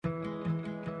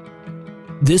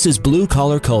This is Blue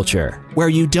Collar Culture, where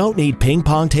you don't need ping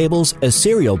pong tables, a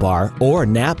cereal bar, or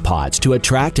nap pods to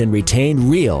attract and retain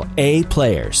real A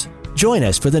players. Join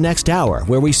us for the next hour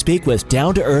where we speak with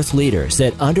down-to-earth leaders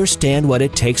that understand what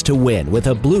it takes to win with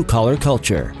a blue collar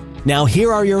culture. Now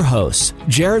here are your hosts,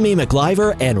 Jeremy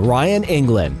McLiver and Ryan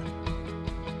England.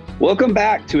 Welcome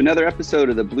back to another episode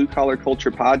of the Blue Collar Culture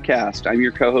Podcast. I'm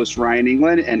your co-host, Ryan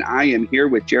England, and I am here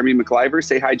with Jeremy McLiver.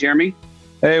 Say hi, Jeremy.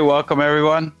 Hey, welcome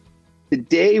everyone.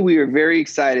 Today, we are very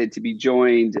excited to be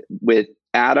joined with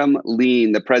Adam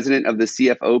Lean, the president of the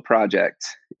CFO Project.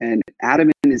 And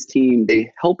Adam and his team, they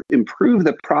help improve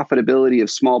the profitability of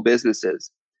small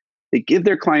businesses. They give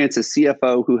their clients a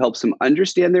CFO who helps them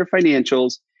understand their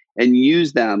financials and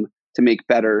use them to make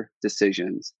better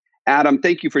decisions. Adam,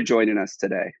 thank you for joining us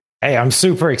today. Hey, I'm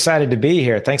super excited to be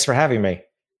here. Thanks for having me.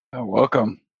 Oh,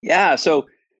 welcome. Yeah, so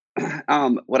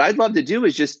what I'd love to do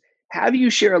is just have you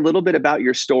share a little bit about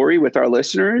your story with our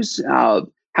listeners, how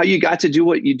you got to do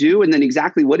what you do, and then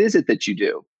exactly what is it that you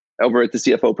do over at the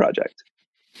CFO Project?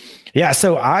 Yeah,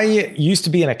 so I used to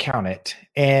be an accountant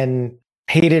and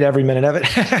hated every minute of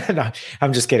it. No,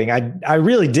 I'm just kidding. I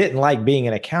really didn't like being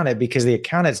an accountant because the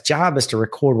accountant's job is to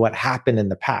record what happened in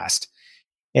the past.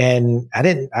 And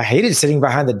I hated sitting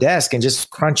behind the desk and just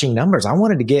crunching numbers. I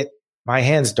wanted to get my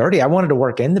hands dirty. I wanted to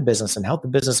work in the business and help the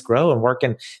business grow and work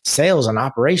in sales and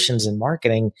operations and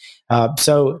marketing.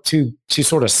 So to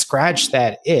sort of scratch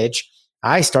that itch,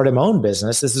 I started my own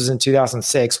business. This was in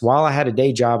 2006. While I had a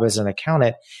day job as an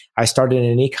accountant, I started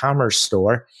an e-commerce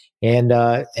store. And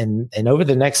over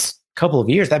the next couple of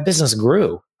years, that business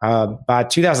grew. By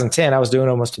 2010, I was doing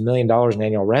almost $1 million in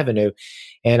annual revenue.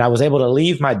 And I was able to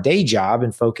leave my day job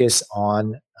and focus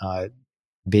on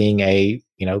being a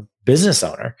business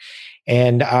owner.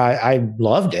 And I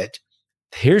loved it.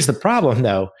 Here's the problem,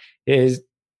 though, is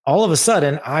all of a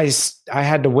sudden I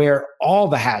had to wear all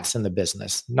the hats in the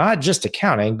business, not just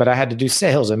accounting, but I had to do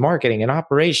sales and marketing and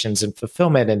operations and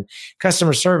fulfillment and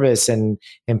customer service and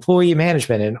employee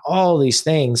management and all these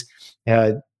things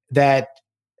that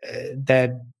I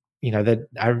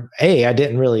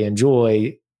didn't really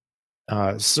enjoy.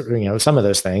 Some of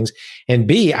those things, and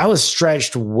B, I was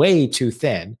stretched way too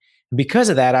thin. Because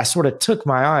of that, I sort of took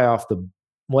my eye off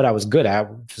what I was good at,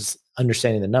 which was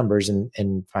understanding the numbers and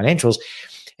financials.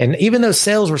 And even though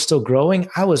sales were still growing,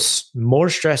 I was more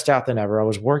stressed out than ever. I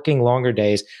was working longer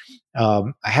days.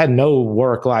 I had no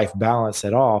work-life balance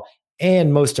at all.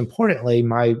 And most importantly,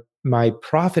 my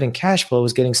profit and cash flow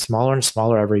was getting smaller and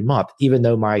smaller every month, even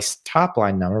though my top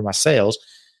line number, my sales,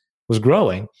 was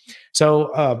growing.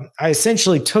 So I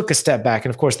essentially took a step back.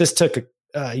 And of course, this took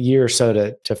a year or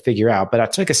so to figure out, but I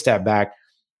took a step back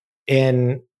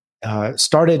and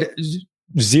started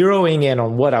zeroing in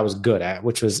on what I was good at,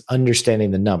 which was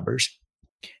understanding the numbers.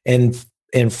 And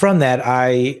from that,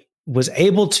 I was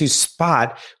able to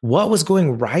spot what was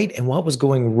going right and what was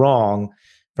going wrong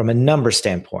from a number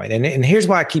standpoint. And here's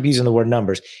why I keep using the word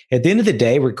numbers. At the end of the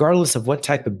day, regardless of what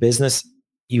type of business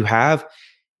you have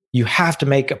to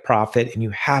make a profit and you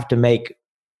have to make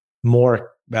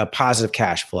more positive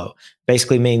cash flow.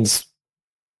 Basically means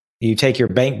you take your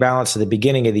bank balance at the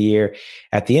beginning of the year.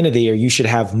 At the end of the year, you should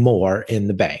have more in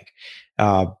the bank.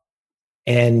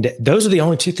 And those are the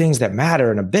only two things that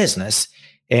matter in a business.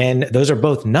 And those are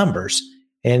both numbers.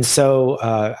 And so,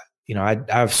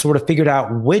 I've sort of figured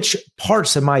out which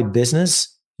parts of my business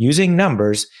using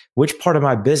numbers, which part of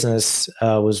my business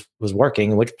was working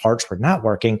and which parts were not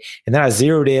working. And then I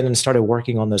zeroed in and started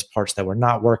working on those parts that were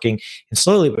not working. And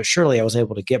slowly but surely, I was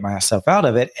able to get myself out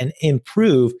of it and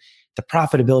improve the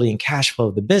profitability and cash flow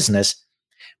of the business.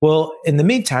 Well, in the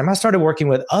meantime, I started working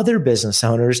with other business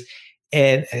owners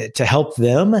and to help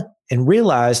them, and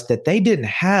realized that they didn't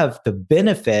have the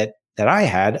benefit that I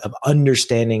had of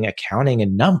understanding accounting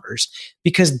and numbers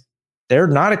because they're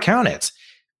not accountants.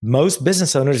 Most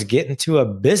business owners get into a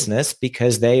business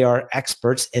because they are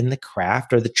experts in the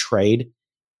craft or the trade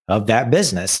of that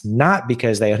business, not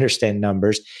because they understand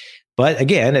numbers. But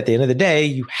again, at the end of the day,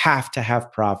 you have to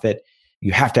have profit.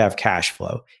 You have to have cash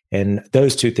flow. And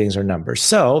those two things are numbers.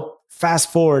 So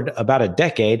fast forward about a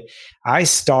decade, I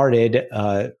started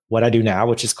what I do now,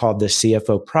 which is called the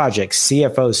CFO Project.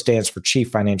 CFO stands for Chief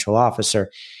Financial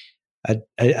Officer. A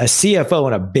CFO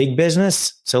in a big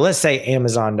business, so let's say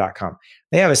Amazon.com,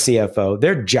 they have a CFO.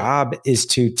 Their job is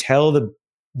to tell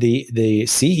the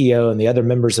CEO and the other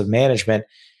members of management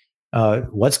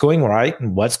what's going right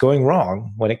and what's going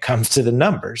wrong when it comes to the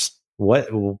numbers.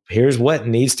 Here's what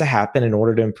needs to happen in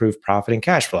order to improve profit and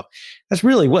cash flow. That's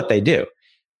really what they do.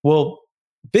 Well,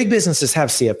 big businesses have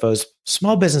CFOs.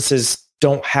 Small businesses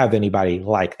don't have anybody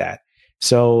like that.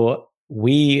 So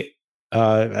we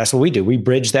that's what we do. We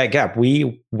bridge that gap.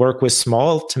 We work with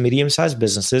small to medium-sized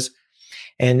businesses,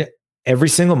 and every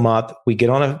single month we get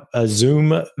on a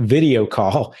Zoom video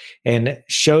call and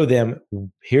show them,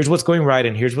 here's what's going right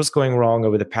and here's what's going wrong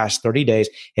over the past 30 days.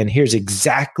 And here's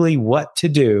exactly what to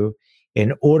do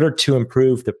in order to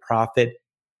improve the profit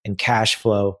and cash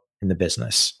flow in the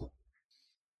business.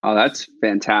 Oh, that's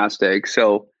fantastic.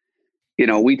 So,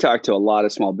 we talk to a lot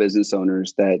of small business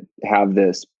owners that have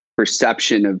this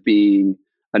perception of being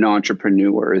an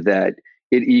entrepreneur, that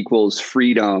it equals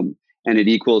freedom and it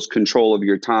equals control of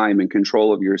your time and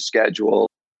control of your schedule,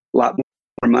 a lot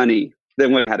more money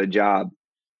than when I had a job.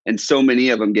 And so many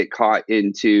of them get caught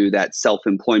into that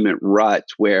self-employment rut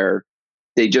where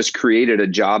they just created a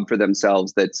job for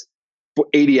themselves that's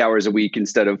 80 hours a week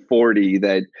instead of 40,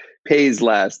 that pays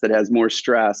less, that has more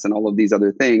stress and all of these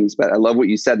other things. But I love what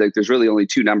you said, that there's really only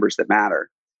two numbers that matter.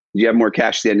 Do you have more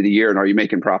cash at the end of the year, and are you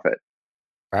making profit?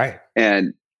 Right.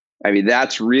 And I mean,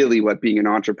 that's really what being an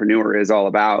entrepreneur is all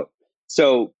about.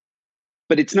 So,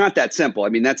 but it's not that simple. I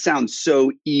mean, that sounds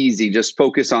so easy. Just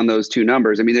focus on those two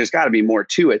numbers. I mean, there's got to be more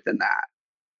to it than that.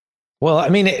 Well, I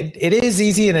mean, it is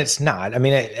easy and it's not. I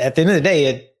mean, at the end of the day,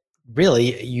 it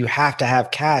really, you have to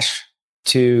have cash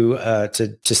to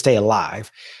stay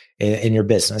alive in your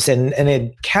business. And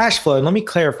in cash flow, and let me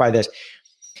clarify this,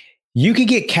 you could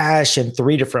get cash in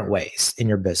three different ways in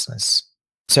your business.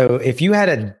 So if you had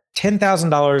a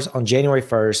 $10,000 on January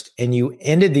 1st and you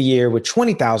ended the year with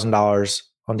 $20,000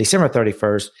 on December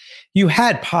 31st, you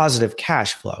had positive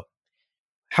cash flow.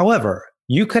 However,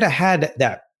 you could have had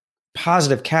that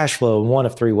positive cash flow in one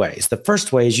of three ways. The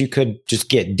first way is you could just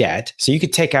get debt. So you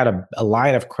could take out a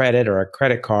line of credit or a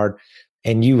credit card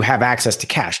and you have access to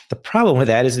cash. The problem with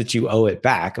that is that you owe it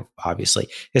back, obviously.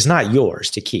 It's not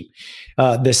yours to keep.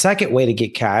 The second way to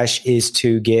get cash is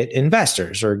to get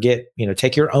investors or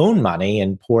take your own money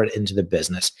and pour it into the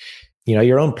business.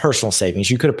 Your own personal savings.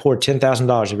 You could have poured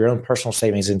 $10,000 of your own personal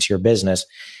savings into your business.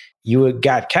 You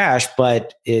got cash,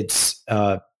 but it's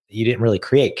you didn't really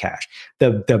create cash.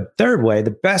 The third way,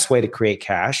 the best way to create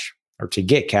cash or to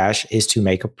get cash is to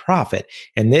make a profit.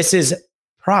 And this is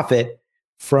profit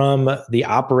from the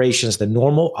operations, the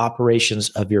normal operations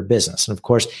of your business. And of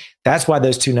course, that's why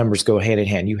those two numbers go hand in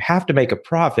hand. You have to make a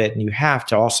profit and you have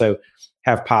to also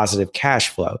have positive cash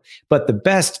flow. But the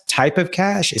best type of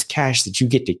cash is cash that you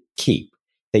get to keep,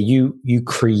 that you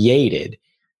created.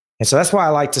 And so that's why I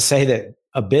like to say that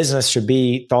a business should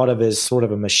be thought of as sort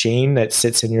of a machine that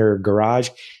sits in your garage,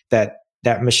 that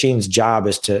machine's job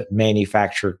is to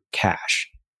manufacture cash.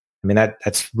 I mean,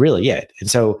 that's really it.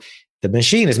 And so the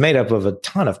machine is made up of a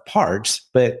ton of parts,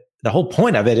 but the whole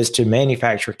point of it is to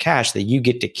manufacture cash that you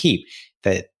get to keep,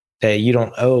 that you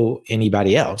don't owe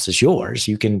anybody else. It's yours.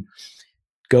 You can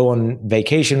go on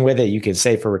vacation with it. You can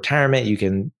save for retirement. You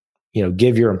can,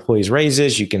 give your employees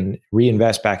raises. You can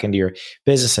reinvest back into your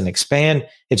business and expand.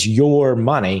 It's your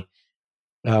money.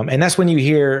 And that's when you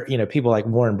hear, people like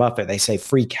Warren Buffett, they say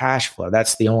free cash flow.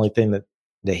 That's the only thing that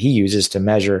he uses to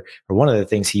measure, or one of the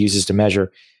things he uses to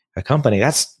measure a company.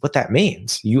 That's what that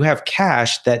means. You have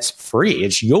cash that's free.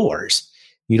 It's yours.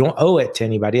 You don't owe it to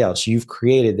anybody else. You've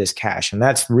created this cash. And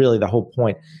that's really the whole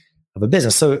point of a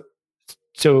business.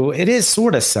 So it is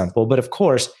sort of simple, but of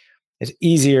course, it's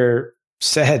easier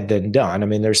said than done. I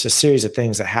mean, there's a series of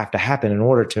things that have to happen in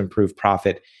order to improve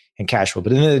profit and cash flow.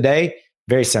 But at the end of the day,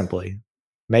 very simply,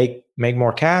 make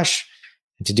more cash.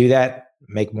 And to do that,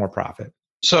 make more profit.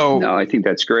 So no, I think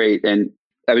that's great. And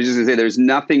I was just going to say, there's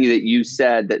nothing that you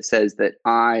said that says that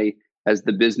I, as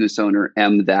the business owner,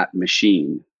 am that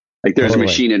machine. Like there's a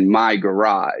machine in my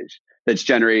garage that's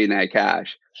generating that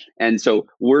cash. And so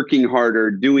working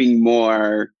harder, doing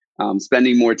more,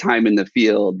 spending more time in the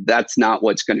field, that's not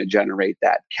what's going to generate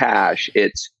that cash.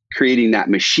 It's creating that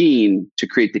machine to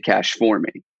create the cash for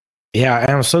me. Yeah. And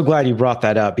I'm so glad you brought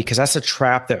that up, because that's a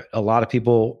trap that a lot of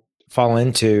people fall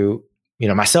into,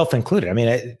 myself included. I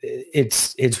mean,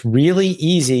 it's really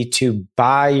easy to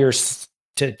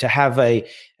to have a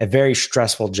very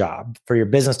stressful job, for your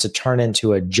business to turn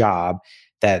into a job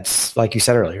that's, like you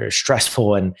said earlier,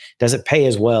 stressful and doesn't pay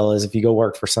as well as if you go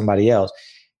work for somebody else.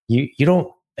 You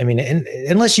don't, I mean,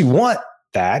 unless you want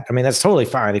that, I mean, that's totally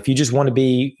fine. If you just want to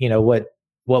be,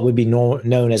 what would be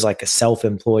known as like a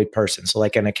self-employed person. So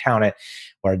like an accountant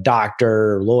or a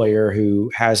doctor or lawyer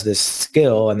who has this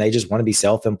skill and they just want to be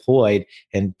self-employed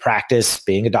and practice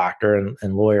being a doctor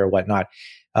and lawyer or whatnot.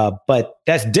 But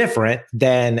that's different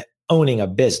than owning a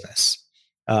business,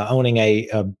 owning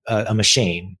a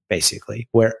machine, basically,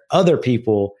 where other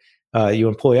people, you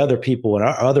employ other people and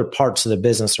other parts of the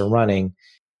business are running,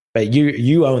 but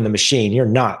you own the machine. You're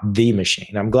not the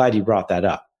machine. I'm glad you brought that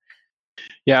up.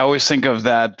 Yeah, I always think of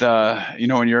that,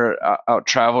 when you're out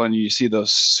traveling, you see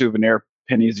those souvenir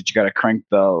pennies that you got to crank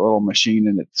the little machine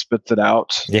and it spits it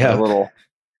out. Yeah. The little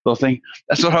thing.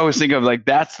 That's what I always think of. Like,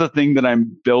 that's the thing that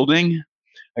I'm building.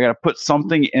 I got to put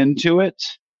something into it,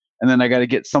 and then I got to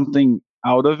get something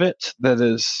out of it that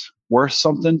is worth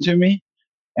something to me.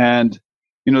 And,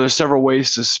 there's several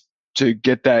ways to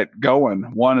get that going.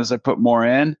 One is I put more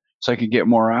in so I can get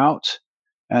more out.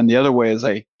 And the other way is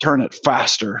I turn it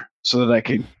faster so that I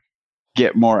can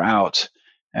get more out.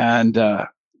 And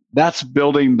that's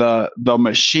building the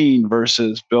machine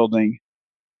versus building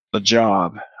the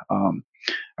job. I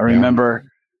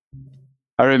remember,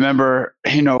 every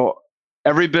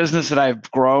business that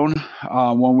I've grown,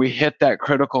 when we hit that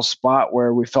critical spot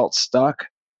where we felt stuck,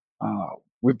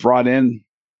 we brought in,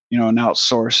 an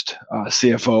outsourced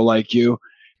CFO like you,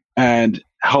 and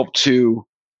helped to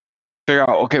figure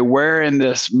out, okay, where in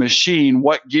this machine,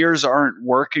 what gears aren't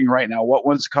working right now? What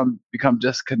ones become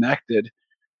disconnected,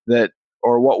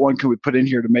 or what one can we put in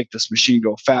here to make this machine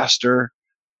go faster,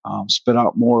 spit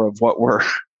out more of what we're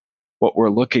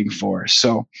looking for.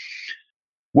 So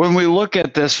when we look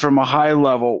at this from a high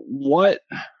level, if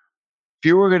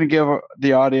you were going to give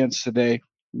the audience today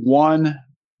one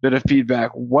bit of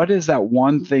feedback, what is that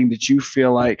one thing that you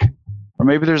feel like, or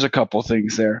maybe there's a couple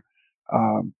things there,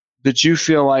 that you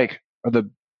feel like are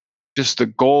just the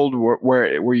gold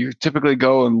where you typically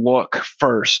go and look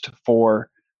first for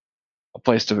a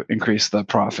place to increase the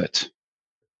profit?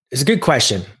 It's a good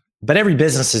question, but every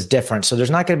business is different. So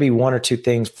there's not going to be one or two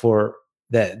things for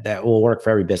that will work for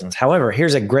every business. However,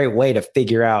 here's a great way to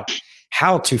figure out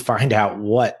how to find out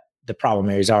what the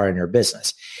problem areas are in your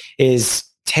business is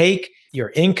take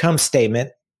your income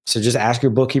statement. So just ask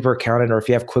your bookkeeper, accountant, or if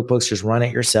you have QuickBooks, just run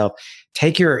it yourself.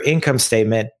 Take your income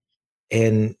statement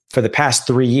for the past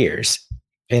 3 years.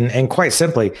 And quite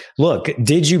simply, look,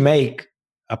 did you make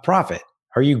a profit?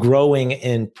 Are you growing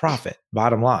in profit?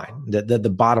 Bottom line, the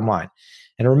bottom line.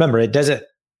 And remember, it doesn't,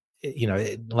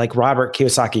 like Robert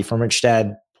Kiyosaki from Rich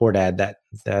Dad, Poor Dad,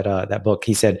 that book,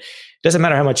 he said, it doesn't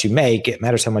matter how much you make, it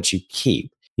matters how much you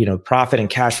keep. Profit and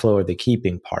cash flow are the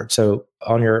keeping part. So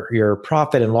on your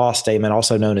profit and loss statement,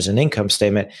 also known as an income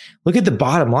statement, look at the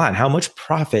bottom line. How much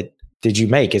profit did you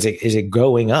make? Is it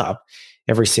going up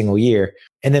every single year?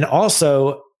 And then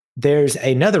also there's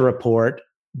another report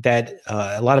that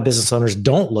a lot of business owners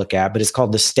don't look at, but it's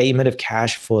called the Statement of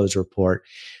Cash Flows report.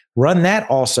 Run that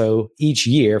also each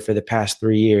year for the past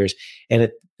 3 years.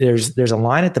 And there's a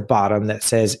line at the bottom that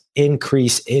says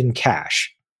increase in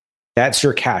cash. That's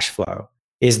your cash flow.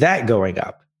 Is that going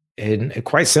up? And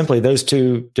quite simply, those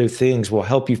two things will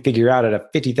help you figure out at a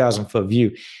 50,000 foot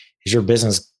view, is your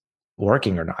business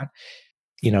working or not?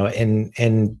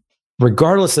 And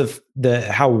regardless of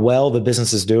how well the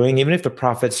business is doing, even if the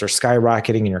profits are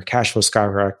skyrocketing and your cash flow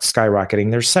skyrocketing,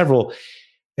 there's several,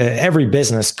 every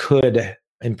business could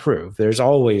improve. There's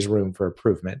always room for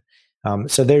improvement.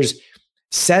 So there's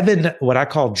 7, what I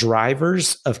call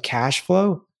drivers of cash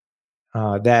flow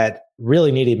that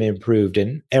really need to be improved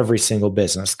in every single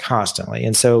business constantly.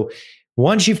 And so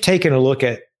once you've taken a look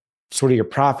at sort of your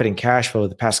profit and cash flow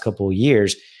the past couple of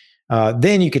years,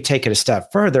 then you could take it a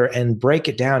step further and break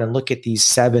it down and look at these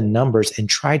 7 numbers and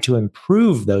try to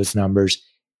improve those numbers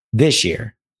this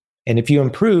year. And if you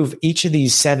improve each of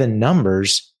these 7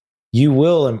 numbers, you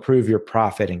will improve your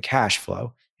profit and cash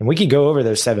flow. And we could go over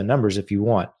those 7 numbers if you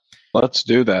want. Let's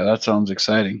do that. That sounds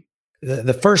exciting.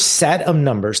 The first set of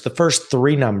numbers, the first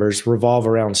 3 numbers revolve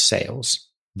around sales,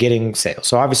 getting sales.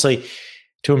 So obviously,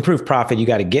 to improve profit, you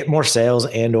got to get more sales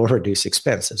and or reduce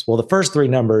expenses. Well, the first 3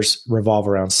 numbers revolve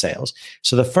around sales.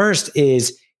 So the first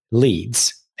is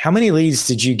leads. How many leads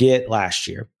did you get last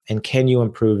year? And can you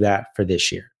improve that for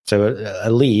this year? So a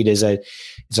lead is an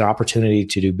opportunity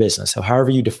to do business. So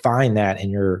however you define that in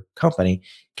your company,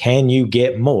 can you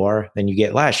get more than you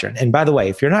get last year? And by the way,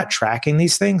 if you're not tracking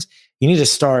these things, you need to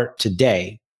start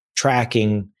today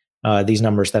tracking these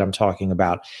numbers that I'm talking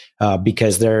about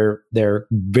because they're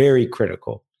very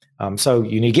critical. So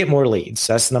you need to get more leads.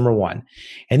 That's number 1.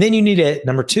 And then you need to,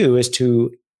 number 2 is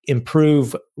to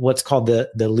improve what's called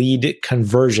the lead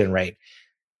conversion rate.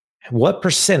 What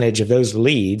percentage of those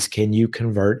leads can you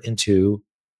convert into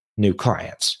new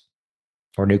clients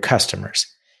or new customers?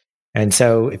 And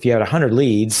so if you had 100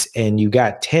 leads and you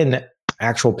got 10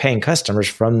 actual paying customers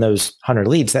from those 100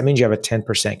 leads, that means you have a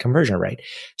 10% conversion rate.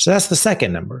 So that's the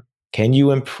second number. Can you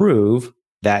improve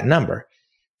that number?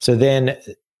 So then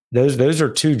those are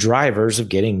 2 drivers of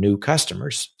getting new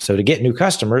customers. So to get new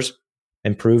customers,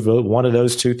 improve one of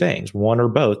those 2 things, one or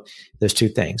both those 2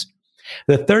 things.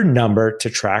 The third number to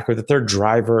track, or the third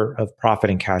driver of profit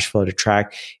and cash flow to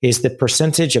track, is the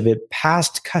percentage of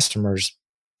past customers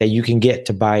that you can get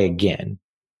to buy again.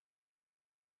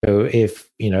 So if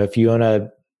you own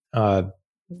a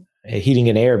heating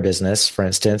and air business, for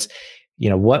instance,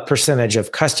 what percentage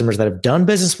of customers that have done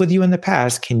business with you in the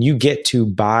past can you get to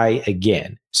buy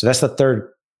again? So that's the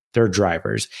third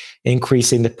drivers,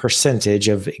 increasing the percentage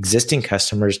of existing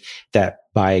customers that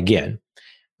buy again.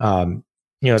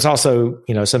 It's also,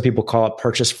 some people call it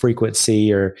purchase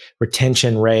frequency or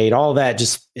retention rate, all that,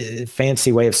 just a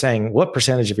fancy way of saying what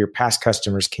percentage of your past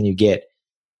customers can you get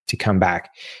to come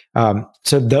back.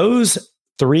 So those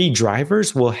three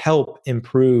drivers will help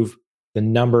improve the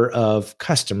number of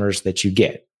customers that you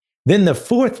get. Then the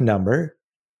fourth number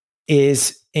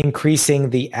is increasing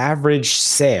the average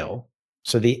sale.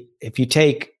 So if you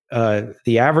take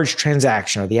the average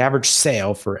transaction or the average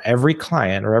sale for every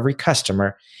client or every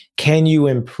customer, can you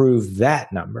improve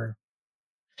that number?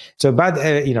 So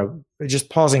just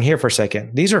pausing here for a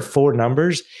second, these are four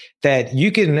numbers that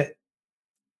you can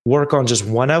work on just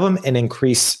one of them and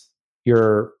increase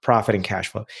your profit and cash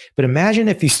flow. But imagine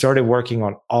if you started working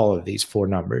on all of these four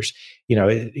numbers.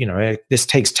 This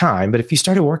takes time, but if you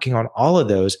started working on all of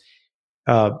those,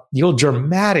 you'll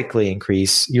dramatically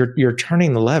increase. You're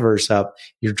turning the levers up.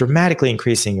 You're dramatically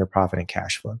increasing your profit and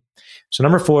cash flow. So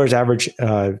number 4 is average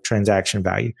transaction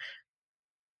value.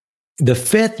 The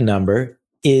fifth number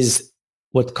is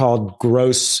what's called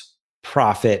gross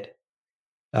profit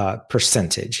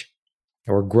percentage,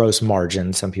 or gross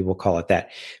margin. Some people call it that.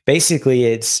 Basically,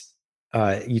 it's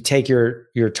you take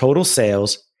your total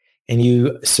sales and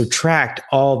you subtract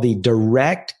all the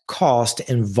direct cost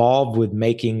involved with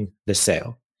making the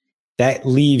sale. That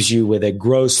leaves you with a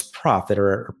gross profit,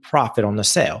 or a profit on the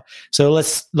sale. So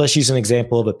let's use an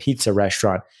example of a pizza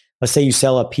restaurant. Let's say you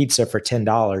sell a pizza for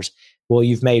 $10. Well,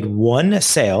 you've made one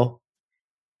sale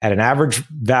at an average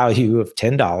value of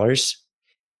 $10.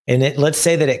 And let's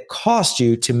say that it cost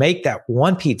you to make that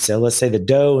one pizza. Let's say the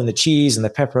dough and the cheese and the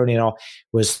pepperoni and all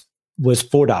was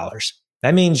 $4.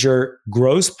 That means your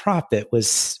gross profit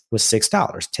was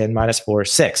 $6. 10 minus 4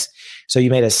 is 6. So you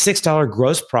made a $6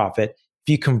 gross profit.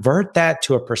 If you convert that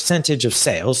to a percentage of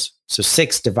sales, so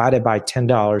 6 divided by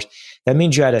 $10, that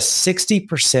means you had a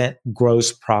 60%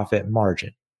 gross profit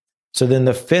margin. So then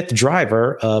the fifth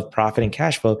driver of profit and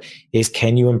cash flow is,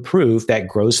 can you improve that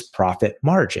gross profit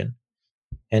margin?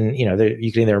 And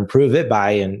you can either improve it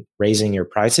by raising your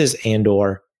prices and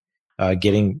or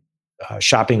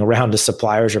shopping around to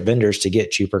suppliers or vendors to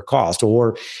get cheaper cost,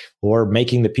 or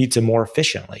making the pizza more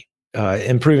efficiently,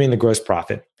 improving the gross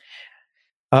profit.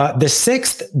 The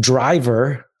sixth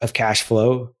driver of cash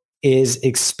flow is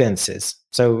expenses.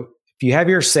 So if you have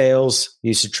your sales,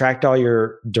 you subtract all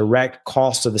your direct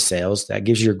cost of the sales, that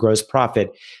gives you your gross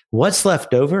profit. What's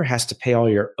left over has to pay all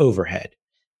your overhead.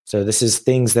 So this is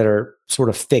things that are sort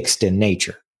of fixed in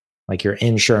nature, like your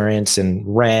insurance and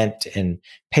rent and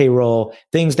payroll,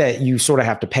 things that you sort of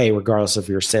have to pay regardless of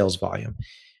your sales volume.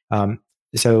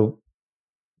 So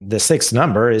the sixth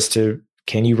number is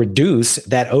can you reduce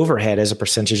that overhead as a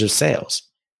percentage of sales?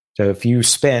 So if you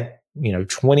spent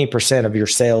 20% of your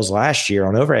sales last year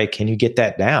on overhead, can you get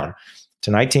that down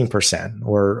to 19%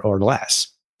 or less?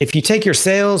 If you take your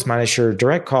sales minus your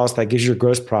direct cost, that gives you your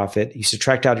gross profit. You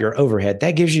subtract out your overhead,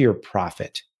 that gives you your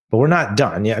profit. But we're not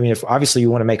done. I mean, if obviously you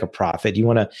want to make a profit,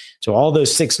 so all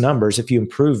those 6 numbers, if you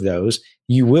improve those,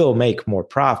 you will make more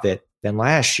profit than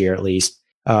last year at least.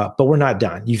 But we're not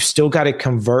done. You've still got to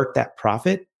convert that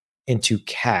profit into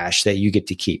cash that you get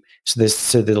to keep.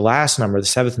 So the last number, the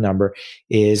 7th number,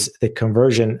 is the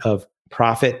conversion of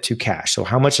profit to cash. So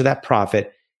how much of that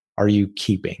profit are you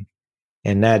keeping?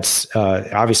 And that's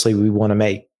obviously you want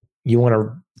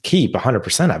to keep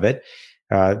 100% of it.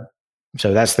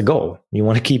 So that's the goal. You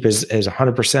want to keep as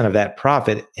 100% of that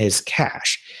profit as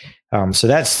cash. So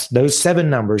that's those 7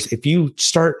 numbers. If you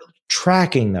start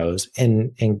tracking those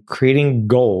and creating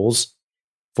goals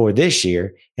for this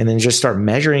year, and then just start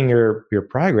measuring your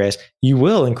progress, you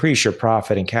will increase your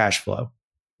profit and cash flow.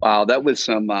 Wow, that was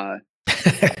some.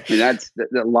 That's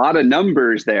a lot of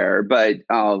numbers there, but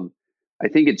I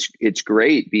think it's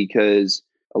great because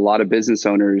a lot of business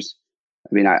owners.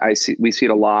 I mean, we see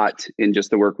it a lot in just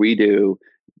the work we do.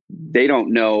 They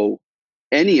don't know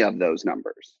any of those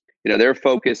numbers. They're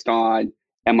focused on,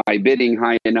 am I bidding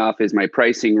high enough? Is my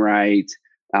pricing right?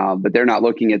 But they're not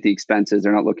looking at the expenses.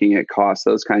 They're not looking at costs,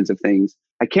 those kinds of things.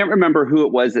 I can't remember who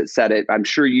it was that said it. I'm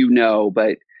sure you know,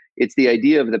 but it's the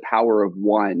idea of the power of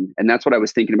one. And that's what I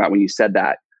was thinking about when you said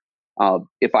that.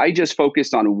 If I just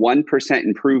focused on 1%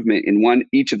 improvement in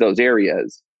each of those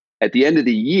areas, at the end of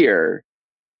the year,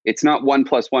 It's not 1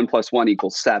 + 1 + 1 =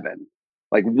 7.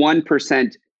 Like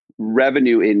 1%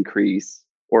 revenue increase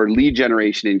or lead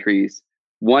generation increase,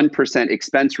 1%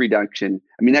 expense reduction.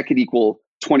 I mean, that could equal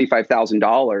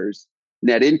 $25,000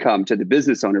 net income to the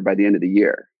business owner by the end of the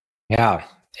year. Yeah.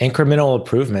 Incremental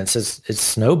improvements, it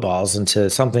snowballs into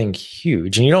something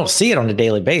huge. And you don't see it on a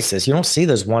daily basis. You don't see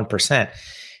those 1%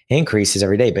 increases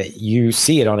every day, but you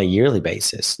see it on a yearly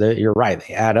basis. You're right.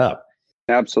 They add up.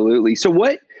 Absolutely. So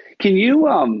what can you,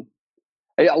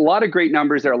 a lot of great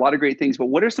numbers, there are a lot of great things, but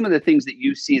what are some of the things that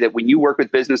you see that when you work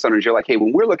with business owners, you're like, hey,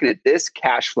 when we're looking at this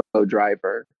cash flow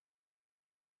driver,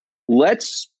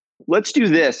 let's do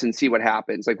this and see what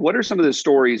happens. Like, what are some of the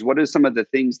stories? What are some of the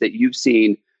things that you've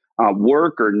seen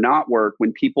work or not work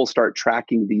when people start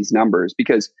tracking these numbers?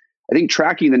 Because I think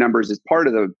tracking the numbers is part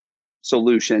of the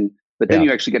solution, but then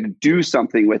you actually got to do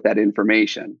something with that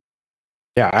information.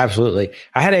 Yeah, absolutely.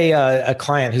 I had a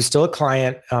client who's still a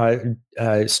client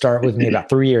start with me about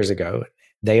 3 years ago.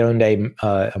 They owned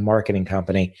a marketing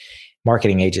company,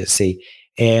 marketing agency,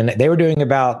 and they were doing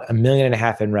about $1.5 million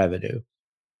in revenue.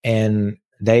 And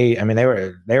they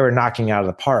were knocking out of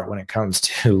the park when it comes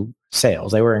to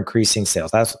sales. They were increasing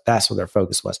sales. That's what their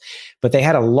focus was. But they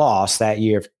had a loss that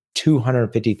year of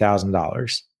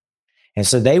 $250,000. And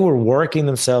so they were working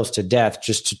themselves to death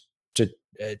just to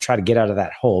try to get out of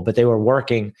that hole, but they were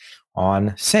working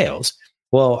on sales.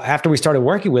 Well, after we started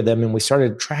working with them and we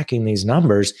started tracking these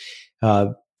numbers,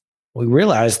 we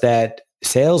realized that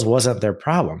sales wasn't their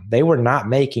problem. They were not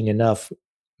making enough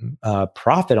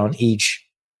profit on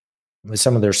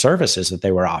some of their services that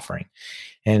they were offering.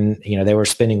 And, they were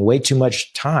spending way too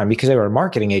much time because they were a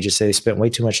marketing agency. They spent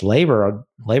way too much labor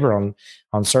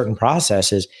on certain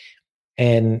processes,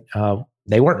 and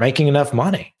they weren't making enough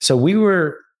money. So we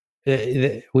were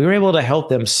able to help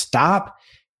them stop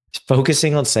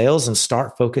focusing on sales and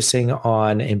start focusing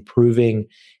on improving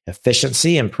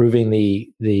efficiency, improving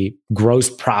the gross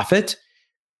profit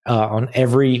on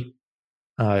every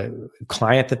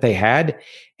client that they had.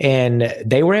 And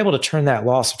they were able to turn that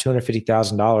loss of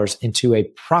 $250,000 into a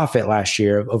profit last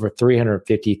year of over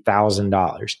 $350,000.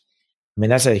 I mean,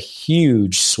 that's a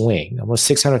huge swing, almost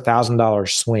 $600,000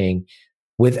 swing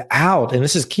without, and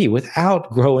this is key, without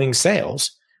growing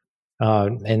sales.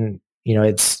 And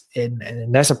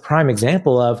that's a prime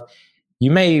example of,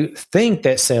 you may think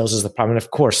that sales is the problem. And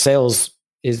of course, sales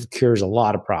cures a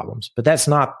lot of problems, but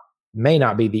may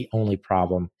not be the only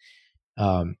problem.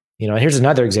 Here's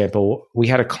another example. We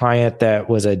had a client that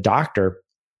was a doctor's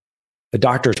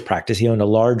practice. He owned a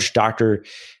large doctor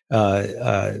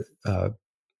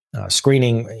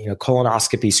screening,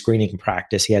 colonoscopy screening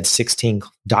practice. He had 16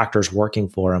 doctors working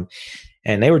for him,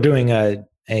 and they were doing a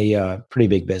pretty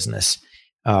big business,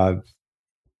 multiple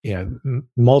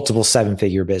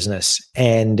 7-figure business.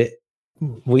 And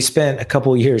we spent a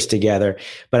couple of years together,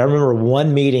 but I remember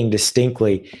one meeting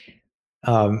distinctly.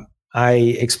 I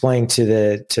explained to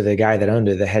the guy that owned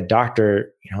it, the head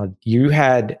doctor, you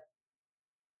had,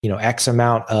 X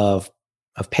amount of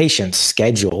patients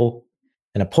schedule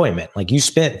an appointment. Like, you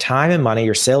spent time and money,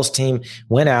 your sales team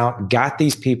went out, got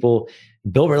these people,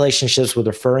 built relationships with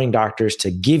referring doctors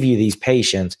to give you these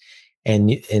patients. And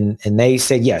they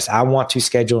said, yes, I want to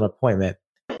schedule an appointment.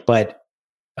 But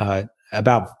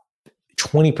about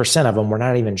 20% of them were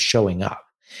not even showing up.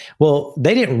 Well,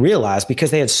 they didn't realize,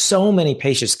 because they had so many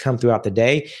patients come throughout the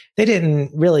day, they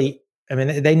didn't really,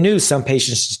 they knew some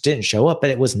patients just didn't show up, but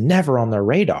it was never on their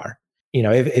radar.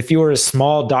 If you were a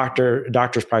small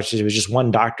doctor's practice, it was just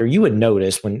one doctor, you would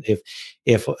notice if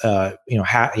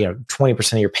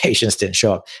 20% of your patients didn't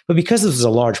show up. But because this was a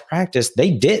large practice,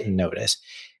 they didn't notice.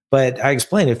 But I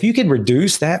explained, if you could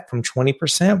reduce that from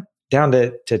 20% down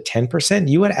to 10%,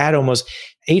 you would add almost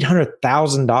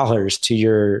 $800,000 to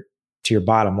your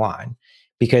bottom line,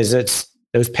 because it's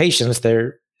those patients,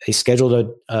 they scheduled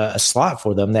a slot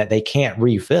for them that they can't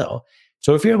refill.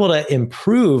 So if you're able to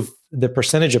improve the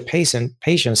percentage of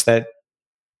patients that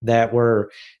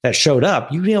showed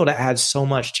up, you'd be able to add so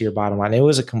much to your bottom line. It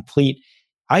was a complete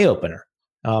eye opener.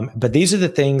 But these are the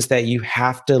things that you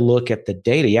have to look at the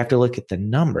data. You have to look at the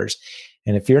numbers.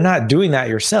 And if you're not doing that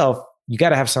yourself, you got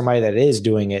to have somebody that is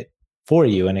doing it for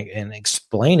you and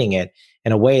explaining it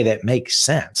in a way that makes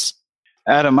sense.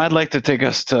 Adam, I'd like to take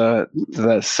us to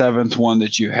that seventh one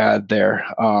that you had there,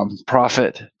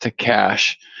 profit to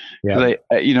cash. Yeah.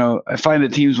 I find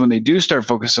that teams, when they do start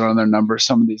focusing on their numbers,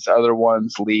 some of these other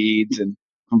ones, leads and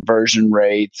conversion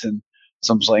rates and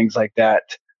some things like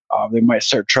that, they might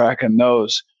start tracking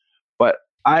those. But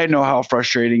I know how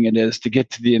frustrating it is to get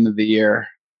to the end of the year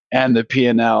and the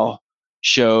P&L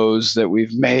shows that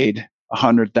we've made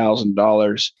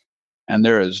 $100,000 and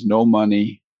there is no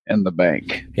money in the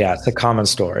bank. Yeah, it's a common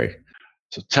story.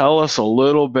 So tell us a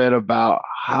little bit about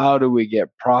how do we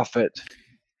get profit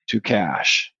to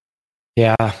cash?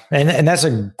 Yeah, and that's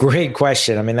a great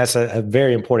question. I mean, that's a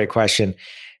very important question,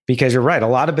 because you're right. A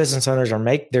lot of business owners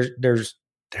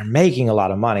they're making a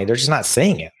lot of money. They're just not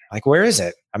seeing it. Like, where is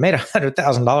it? I made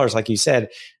 $100,000, like you said.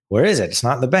 Where is it? It's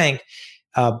not in the bank.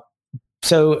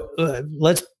 So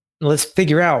let's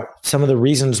figure out some of the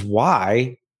reasons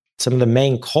why, some of the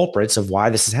main culprits of why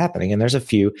this is happening. And there's a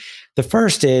few. The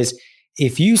first is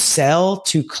if you sell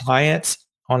to clients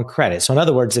on credit. So in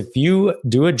other words, if you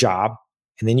do a job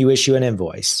and then you issue an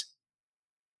invoice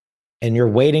and you're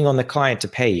waiting on the client to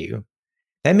pay you,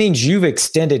 that means you've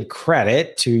extended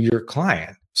credit to your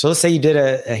client. So let's say you did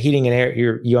a heating and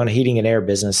air, you own a heating and air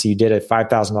business. So you did a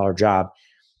 $5,000 job,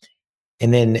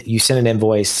 and then you send an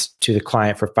invoice to the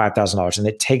client for $5,000, and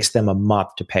it takes them a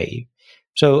month to pay you.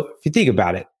 So if you think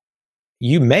about it,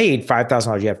 you made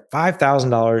 $5,000. You have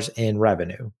 $5,000 in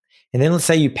revenue, and then let's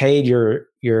say you paid your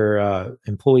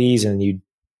employees and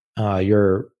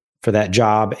for that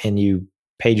job, and you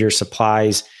paid your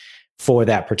supplies for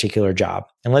that particular job.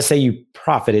 And let's say you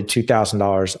profited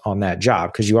 $2,000 on that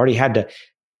job because you already had to,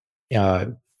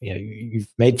 you've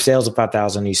made sales of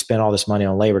 $5,000. You spent all this money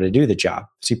on labor to do the job,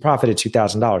 so you profited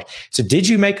 $2,000. So did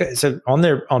you make?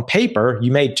 On paper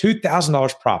you made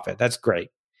 $2,000 profit? That's great.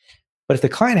 But if the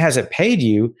client hasn't paid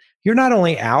you, you're not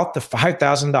only out the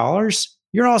 $5,000,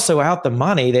 you're also out the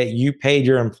money that you paid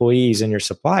your employees and your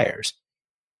suppliers.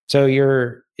 So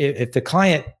if the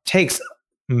client takes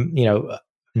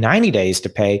 90 days to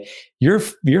pay,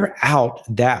 you're out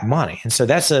that money. And so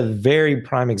that's a very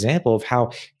prime example of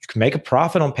how you can make a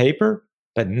profit on paper,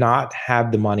 but not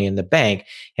have the money in the bank.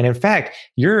 And in fact,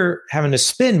 you're having to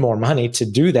spend more money to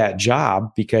do that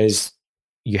job because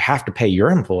you have to pay your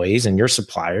employees and your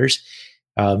suppliers.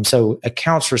 So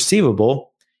accounts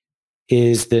receivable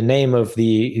is the name of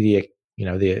the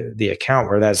account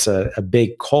where that's a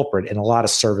big culprit in a lot of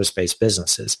service-based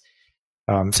businesses.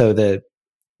 So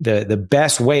the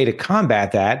best way to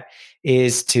combat that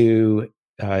is to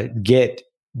get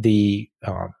to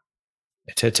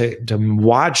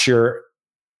watch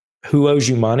who owes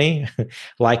you money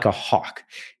like a hawk.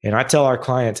 And I tell our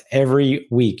clients every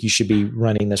week, you should be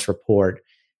running this report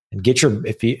and get your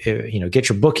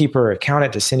bookkeeper or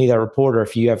accountant to send you that report. Or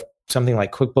if you have something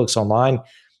like QuickBooks Online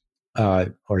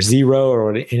or Xero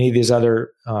or any of these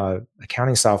other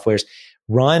accounting softwares,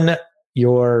 run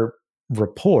your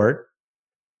report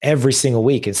every single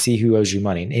week and see who owes you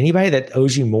money. And anybody that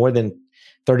owes you more than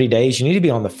 30 days, you need to be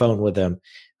on the phone with them,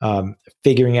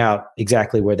 figuring out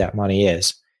exactly where that money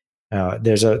is.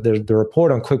 The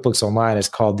report on QuickBooks Online is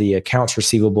called the Accounts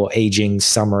Receivable Aging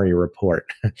Summary Report.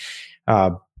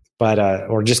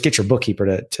 Or just get your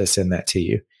bookkeeper to send that to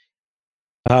you.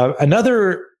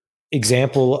 Another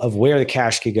example of where the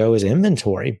cash could go is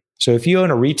inventory. So if you own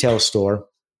a retail store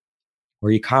or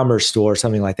e-commerce store,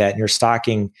 something like that, and you're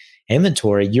stocking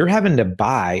inventory, you're having to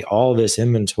buy all this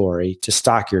inventory to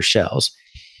stock your shelves.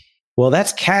 Well,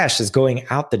 that's cash that's going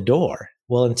out the door.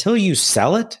 Well, until you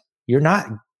sell it, you're not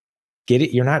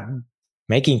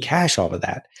making cash off of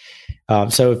that.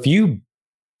 So if you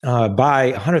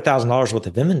buy $100,000 worth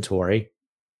of inventory,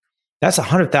 that's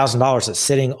 $100,000 that's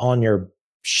sitting on your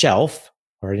shelf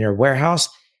or in your warehouse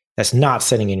that's not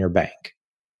sitting in your bank.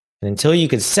 And until you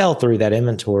can sell through that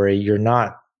inventory, you're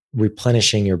not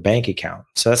replenishing your bank account.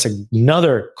 So that's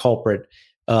another culprit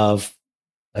of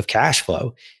cash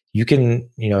flow. You can,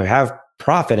 have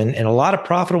profit, and a lot of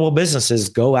profitable businesses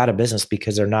go out of business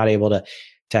because they're not able to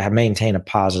maintain a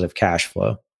positive cash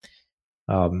flow.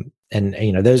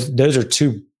 Those are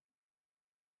two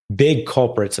big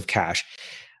culprits of cash.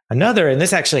 Another, and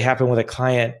this actually happened with a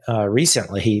client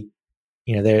recently.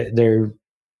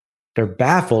 They're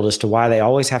baffled as to why they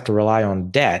always have to rely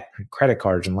on debt, credit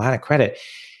cards, and line of credit.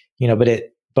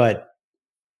 But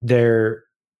they're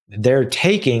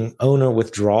taking owner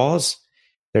withdrawals.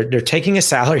 They're taking a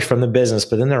salary from the business,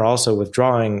 but then they're also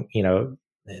withdrawing. In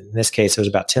this case, it was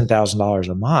about $10,000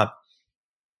 a month,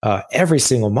 every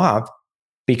single month,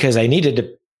 because they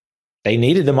needed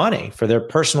the money for their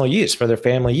personal use, for their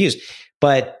family use.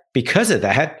 But because of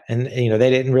that, and they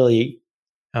didn't really.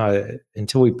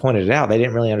 Until we pointed it out, they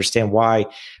didn't really understand why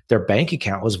their bank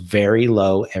account was very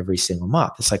low every single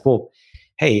month. It's like, well,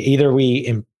 hey, either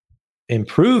we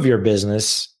improve your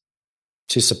business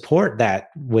to support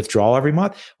that withdrawal every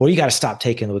month, or you got to stop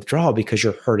taking the withdrawal because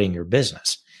you're hurting your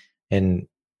business, and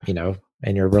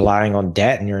you're relying on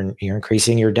debt, and you're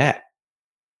increasing your debt.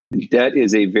 Debt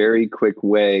is a very quick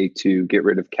way to get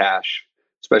rid of cash,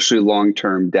 especially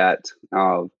long-term debt.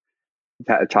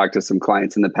 I've talked to some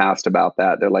clients in the past about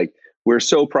that. They're like, we're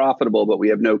so profitable, but we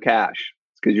have no cash.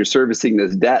 It's because you're servicing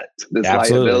this debt, this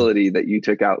Absolutely. liability that you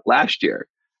took out last year.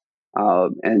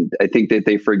 And I think that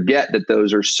they forget that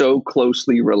those are so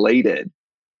closely related.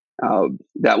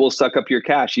 That will suck up your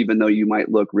cash, even though you might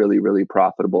look really, really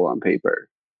profitable on paper.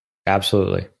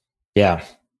 Absolutely. Yeah.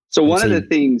 So one of the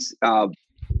things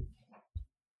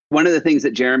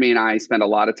that Jeremy and I spend a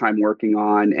lot of time working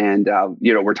on, and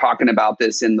we're talking about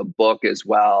this in the book as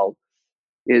well,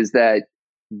 is that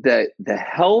the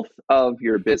health of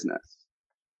your business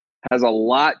has a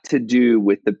lot to do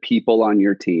with the people on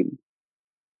your team.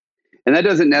 And that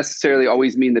doesn't necessarily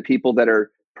always mean the people that are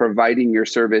providing your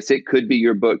service. It could be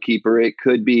your bookkeeper. It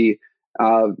could be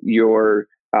your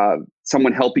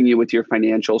someone helping you with your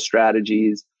financial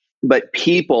strategies. But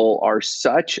people are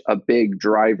such a big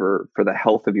driver for the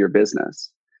health of your business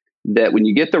that when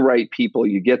you get the right people,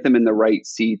 you get them in the right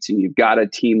seats, and you've got a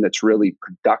team that's really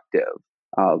productive,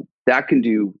 that can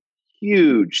do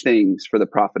huge things for the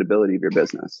profitability of your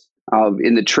business.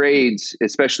 In the trades,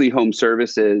 especially home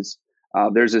services,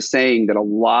 there's a saying that a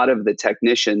lot of the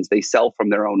technicians, they sell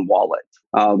from their own wallet.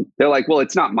 They're like, well,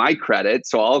 it's not my credit,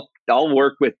 so I'll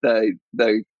work with the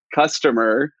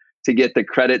customer to get the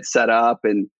credit set up,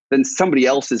 and then somebody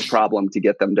else's problem to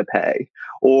get them to pay,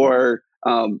 or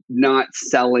not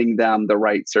selling them the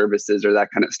right services or that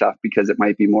kind of stuff because it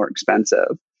might be more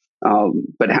expensive.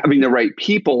 But having the right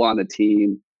people on the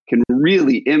team can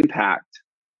really impact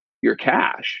your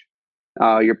cash,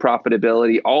 your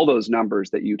profitability, all those numbers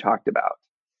that you talked about.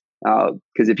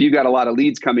 Because if you've got a lot of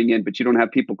leads coming in, but you don't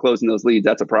have people closing those leads,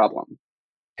 that's a problem.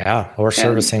 Yeah, or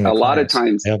servicing a lot clients. of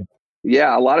times. Yep.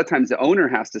 Yeah, a lot of times the owner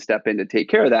has to step in to take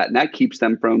care of that, and that keeps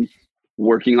them from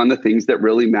working on the things that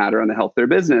really matter on the health of their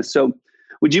business. So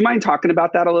would you mind talking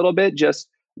about that a little bit? Just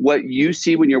what you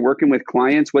see when you're working with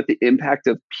clients, what the impact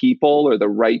of people or the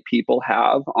right people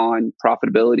have on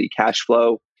profitability, cash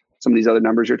flow, some of these other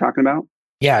numbers you're talking about?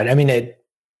 Yeah, I mean,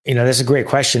 that's a great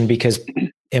question, because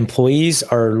employees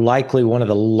are likely one of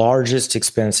the largest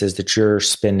expenses that you're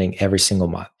spending every single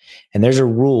month. And there's a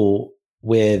rule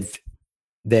rule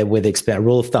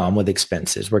of thumb with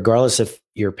expenses, regardless if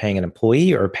you're paying an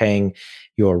employee or paying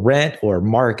your rent or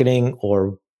marketing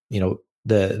or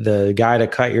the guy to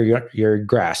cut your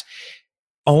grass.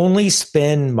 Only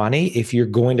spend money if you're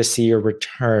going to see a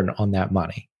return on that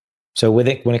money. So when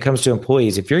it comes to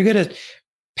employees, if you're going to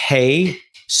pay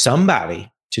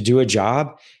somebody to do a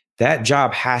job, that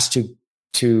job has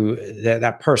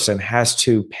that person has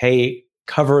to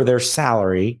cover their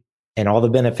salary and all the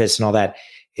benefits and all that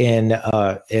in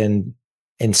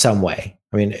some way.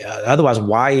 I mean, otherwise,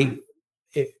 why?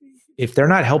 If they're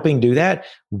not helping do that,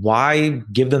 why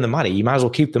give them the money? You might as well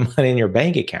keep the money in your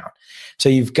bank account. So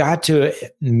you've got to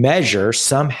measure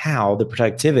somehow the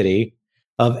productivity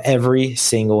of every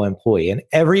single employee. And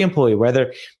every employee,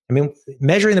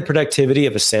 measuring the productivity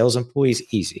of a sales employee is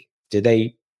easy.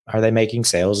 Are they making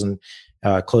sales and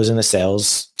closing the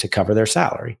sales to cover their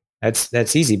salary?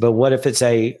 That's easy. But what if it's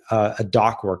a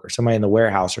dock worker, somebody in the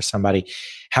warehouse or somebody?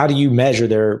 How do you measure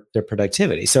their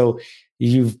productivity? So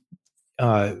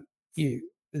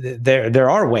there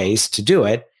are ways to do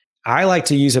it. I like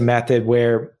to use a method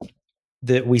where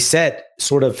we set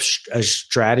sort of a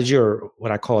strategy, or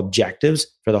what I call objectives,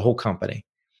 for the whole company.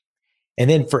 And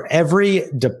then for every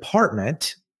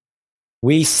department,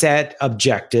 we set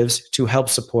objectives to help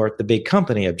support the big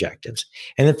company objectives.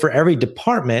 And then for every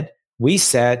department, we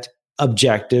set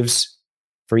objectives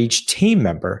for each team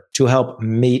member to help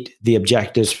meet the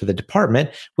objectives for the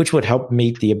department, which would help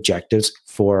meet the objectives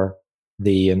for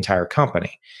the entire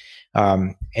company.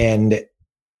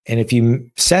 And if you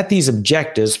set these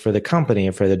objectives for the company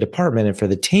and for the department and for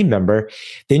the team member,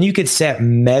 then you could set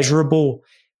measurable.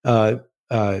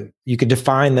 You could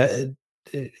define the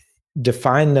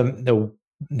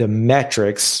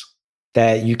metrics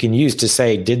that you can use to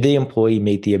say, did the employee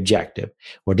meet the objective,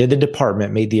 or did the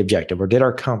department meet the objective, or did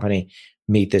our company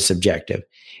meet this objective?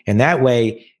 And that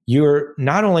way, you're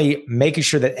not only making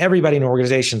sure that everybody in the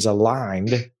organization is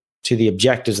aligned to the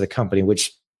objectives of the company,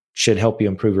 which should help you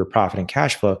improve your profit and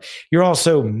cash flow, you're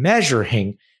also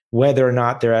measuring whether or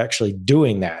not they're actually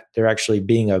doing that. They're actually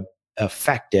being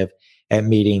effective at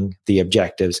meeting the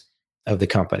objectives of the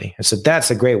company. And so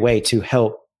that's a great way to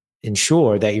help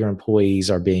ensure that your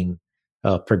employees are being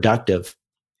productive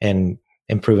and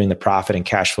improving the profit and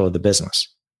cash flow of the business.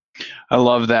 I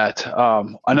love that.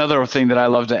 Another thing that I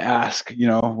love to ask,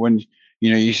 when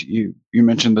you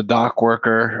mentioned the dock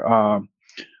worker,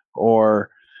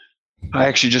 or I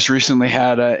actually just recently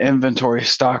had an inventory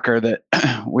stocker that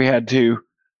we had to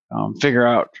figure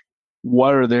out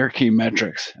what are their key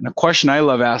metrics. And a question I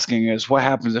love asking is, what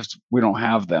happens if we don't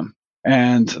have them?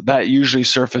 And that usually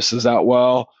surfaces out,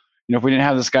 well, if we didn't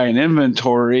have this guy in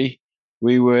inventory,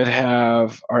 we would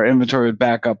have our inventory would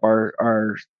back up,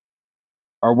 our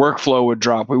workflow would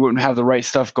drop. We wouldn't have the right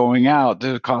stuff going out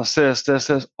to cost this.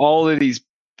 All of these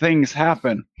things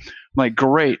happen. I'm like,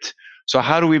 great. So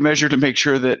how do we measure to make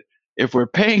sure that if we're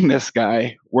paying this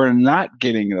guy, we're not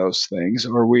getting those things,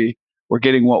 or we're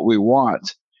getting what we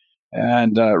want?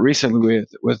 And recently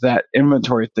with that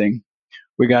inventory thing,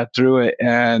 we got through it,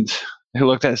 and he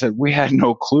looked at it and said, we had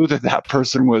no clue that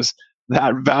person was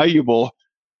that valuable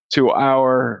to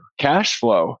our cash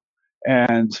flow.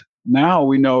 And now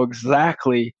we know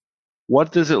exactly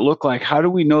what does it look like. How do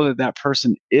we know that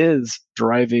person is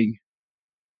driving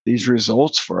these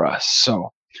results for us?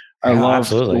 So I love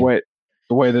the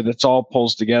way that it's all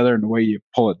pulls together and the way you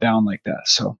pull it down like that.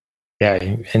 So yeah,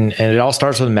 and it all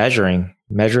starts with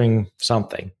measuring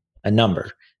something, a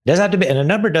number. It doesn't have to be, and a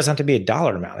number doesn't have to be a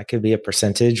dollar amount. It could be a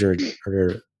percentage or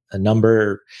a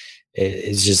number.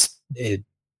 It's just you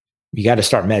got to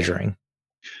start measuring.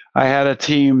 I had a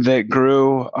team that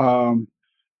grew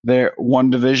their one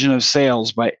division of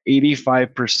sales by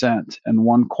 85% in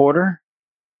one quarter.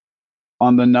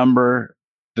 On the number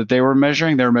that they were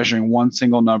measuring one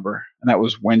single number, and that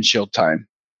was windshield time.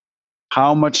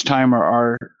 How much time are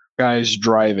our guys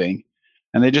driving?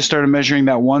 And they just started measuring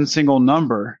that one single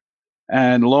number,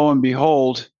 and lo and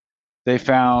behold, they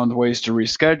found ways to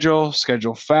reschedule,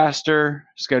 schedule faster,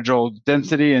 schedule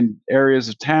density in areas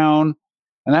of town.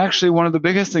 And actually, one of the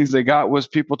biggest things they got was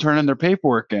people turning their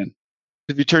paperwork in.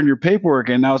 If you turn your paperwork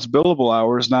in, now it's billable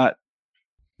hours, not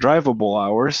drivable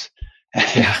hours.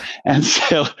 Yeah. And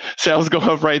sales go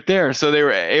up right there. So they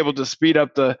were able to speed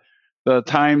up the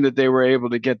time that they were able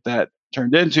to get that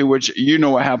turned into, which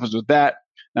what happens with that.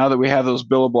 Now that we have those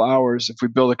billable hours, if we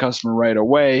bill the customer right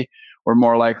away, we're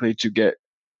more likely to get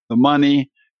the money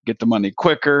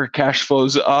quicker, cash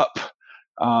flows up.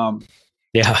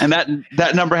 Yeah. And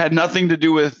that number had nothing to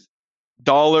do with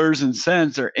dollars and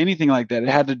cents or anything like that. It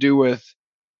had to do with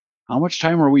how much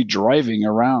time are we driving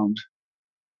around,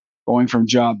 going from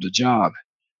job to job.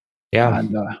 Yeah.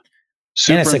 And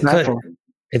super impactful.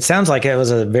 It sounds like it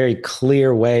was a very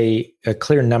clear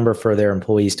clear number for their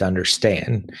employees to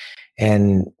understand.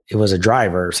 And it was a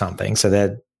driver or something. So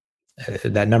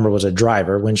that number was a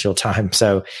driver, windshield time.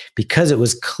 So because it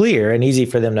was clear and easy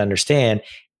for them to understand,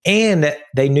 and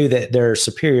they knew that their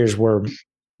superiors were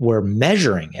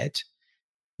measuring it,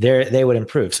 they would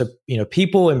improve. So,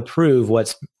 people improve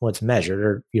what's measured.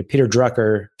 Or Peter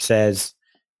Drucker says,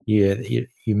 you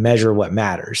measure what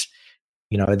matters.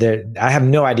 I have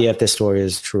no idea if this story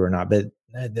is true or not, but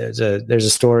there's a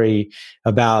story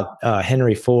about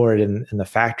Henry Ford and the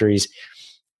factories.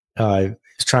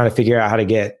 He's trying to figure out how to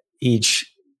get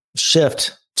each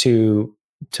shift to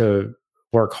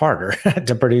work harder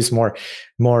to produce more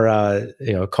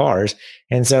cars.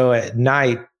 And so at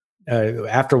night,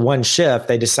 after one shift,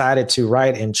 they decided to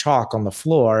write in chalk on the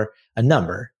floor a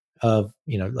number of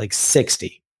like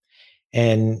 60,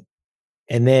 and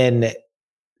then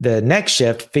the next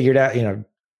shift figured out,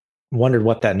 wondered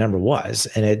what that number was,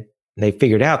 and they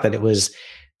figured out that it was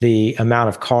the amount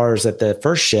of cars that the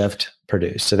first shift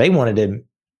produced. So they wanted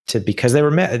to because they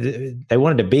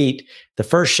wanted to beat the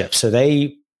first shift. So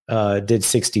they did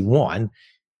 61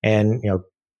 and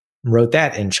wrote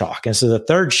that in chalk. And so the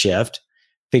third shift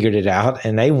figured it out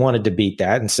and they wanted to beat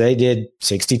that, and so they did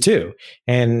 62.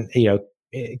 And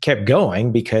it kept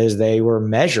going because they were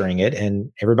measuring it,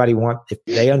 and everybody if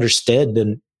they understood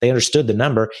the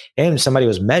number and somebody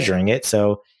was measuring it,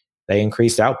 so they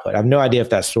increased output. I have no idea if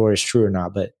that story is true or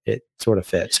not, but it sort of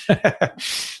fits.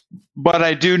 But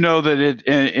I do know that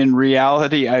in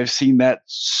reality, I've seen that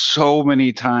so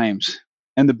many times.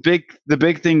 And the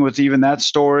big thing with even that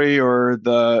story or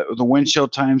the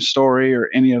windshield time story or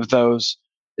any of those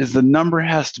is the number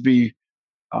has to be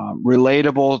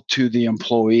relatable to the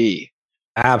employee.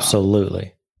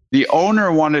 Absolutely. The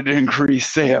owner wanted to increase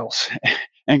sales,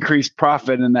 increase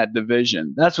profit in that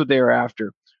division. That's what they were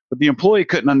after. But the employee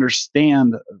couldn't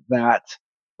understand that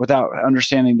without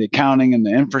understanding the accounting and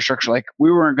the infrastructure. Like,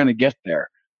 we weren't going to get there.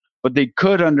 But they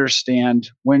could understand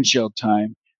windshield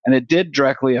time, and it did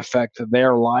directly affect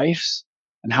their lives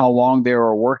and how long they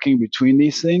were working between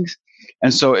these things.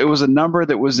 And so it was a number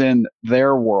that was in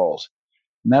their world.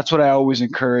 And that's what I always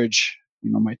encourage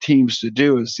my teams to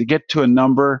do, is to get to a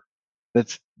number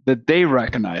that they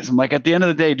recognize. I'm like, at the end of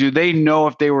the day, do they know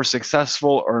if they were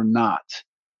successful or not?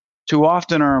 Too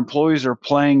often our employees are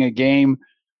playing a game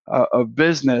of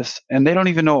business and they don't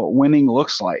even know what winning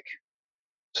looks like.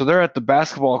 So they're at the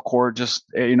basketball court, just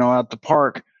at the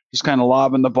park, just kind of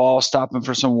lobbing the ball, stopping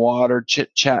for some water,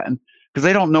 chit-chatting, because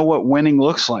they don't know what winning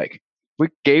looks like. We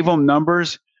gave them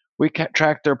numbers. We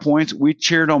tracked their points. We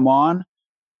cheered them on.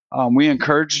 We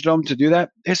encouraged them to do that.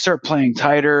 They start playing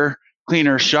tighter,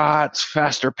 cleaner shots,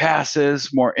 faster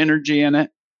passes, more energy in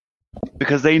it,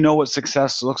 because they know what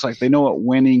success looks like. They know what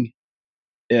winning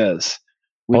is.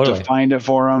 We defined it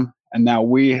for them, and now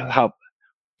we help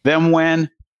them win.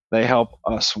 They help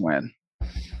us win. I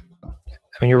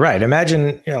mean, you're right.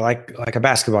 Imagine, like a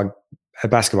basketball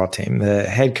team. The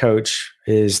head coach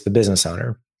is the business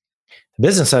owner. The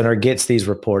business owner gets these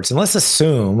reports, and let's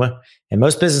assume, and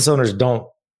most business owners don't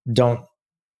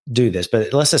do this,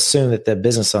 but let's assume that the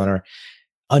business owner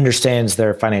understands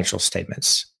their financial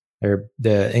statements,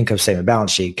 the income statement,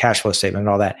 balance sheet, cash flow statement, and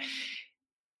all that.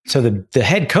 So the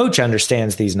head coach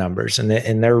understands these numbers, and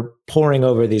they're pouring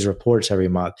over these reports every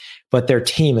month, but their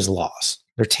team is lost.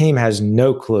 Their team has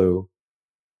no clue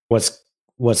what's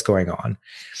going on.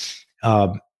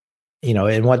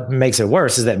 And what makes it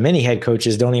worse is that many head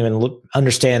coaches don't even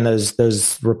understand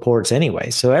those reports anyway.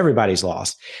 So everybody's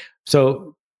lost.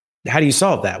 So how do you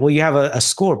solve that? Well, you have a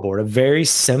scoreboard, a very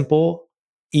simple,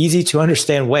 easy to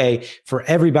understand way for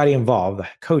everybody involved, the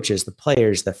coaches, the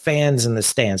players, the fans in the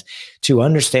stands, to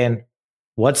understand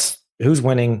who's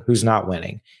winning, who's not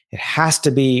winning. It has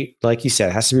to be, like you said,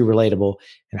 it has to be relatable,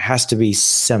 and it has to be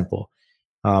simple.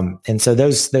 And so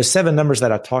those 7 numbers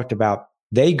that I talked about,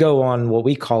 they go on what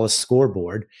we call a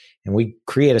scoreboard, and we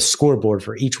create a scoreboard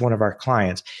for each one of our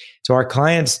clients. So our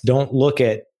clients don't look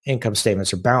at income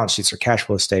statements or balance sheets or cash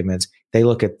flow statements. They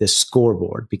look at this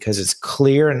scoreboard because it's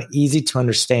clear and easy to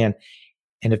understand.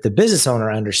 And if the business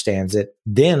owner understands it,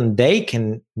 then they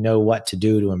can know what to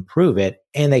do to improve it,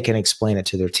 and they can explain it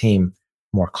to their team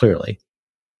more clearly.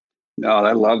 No,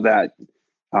 I love that.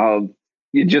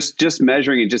 Just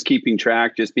measuring and just keeping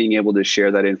track, just being able to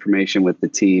share that information with the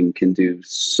team can do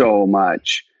so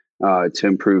much to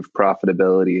improve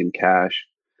profitability and cash.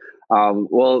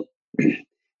 Well,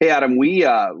 hey, Adam,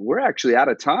 we're actually out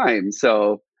of time.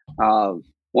 So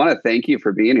want to thank you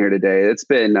for being here today. It's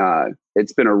been a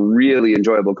really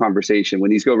enjoyable conversation.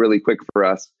 When these go really quick for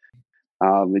us,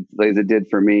 as it did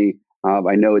for me,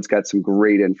 I know it's got some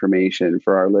great information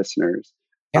for our listeners.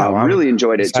 Yeah, well, really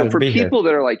enjoyed it. So for people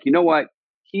that are like, you know what,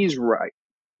 he's right.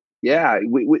 Yeah.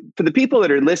 For the people that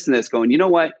are listening to this going, you know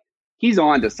what, he's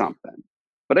on to something,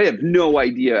 but I have no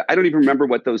idea. I don't even remember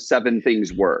what those 7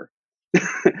 things were.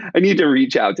 I need to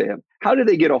reach out to him. How do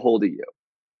they get a hold of you?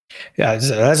 Yeah,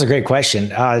 that's a great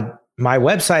question. My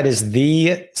website is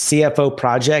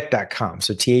thecfoproject.com.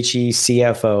 So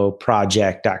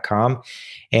thecfoproject.com.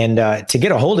 And to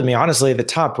get a hold of me, honestly, at the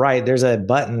top right, there's a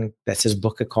button that says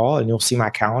book a call, and you'll see my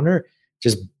calendar.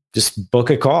 Just book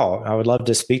a call. I would love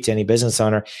to speak to any business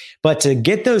owner. But to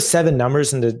get those 7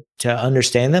 numbers and to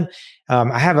understand them,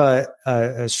 I have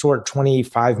a short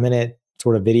 25-minute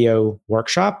sort of video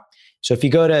workshop. So if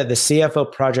you go to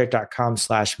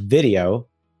thecfoproject.com/video,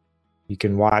 you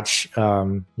can watch,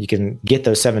 you can get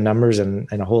those 7 numbers and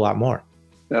a whole lot more.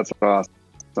 That's awesome.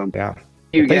 Yeah. Thank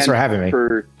you Thanks for having me.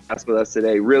 For us with us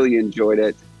today. Really enjoyed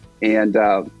it. And,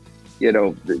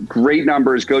 great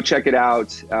numbers. Go check it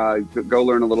out. Go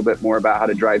learn a little bit more about how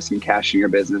to drive some cash in your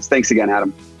business. Thanks again,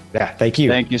 Adam. Yeah. Thank you.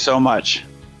 Thank you so much.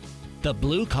 The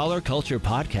Blue Collar Culture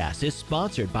podcast is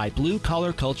sponsored by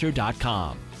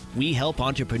BlueCollarCulture.com. We help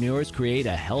entrepreneurs create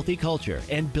a healthy culture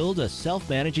and build a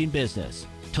self-managing business.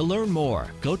 To learn more,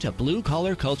 go to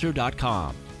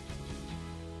BlueCollarCulture.com.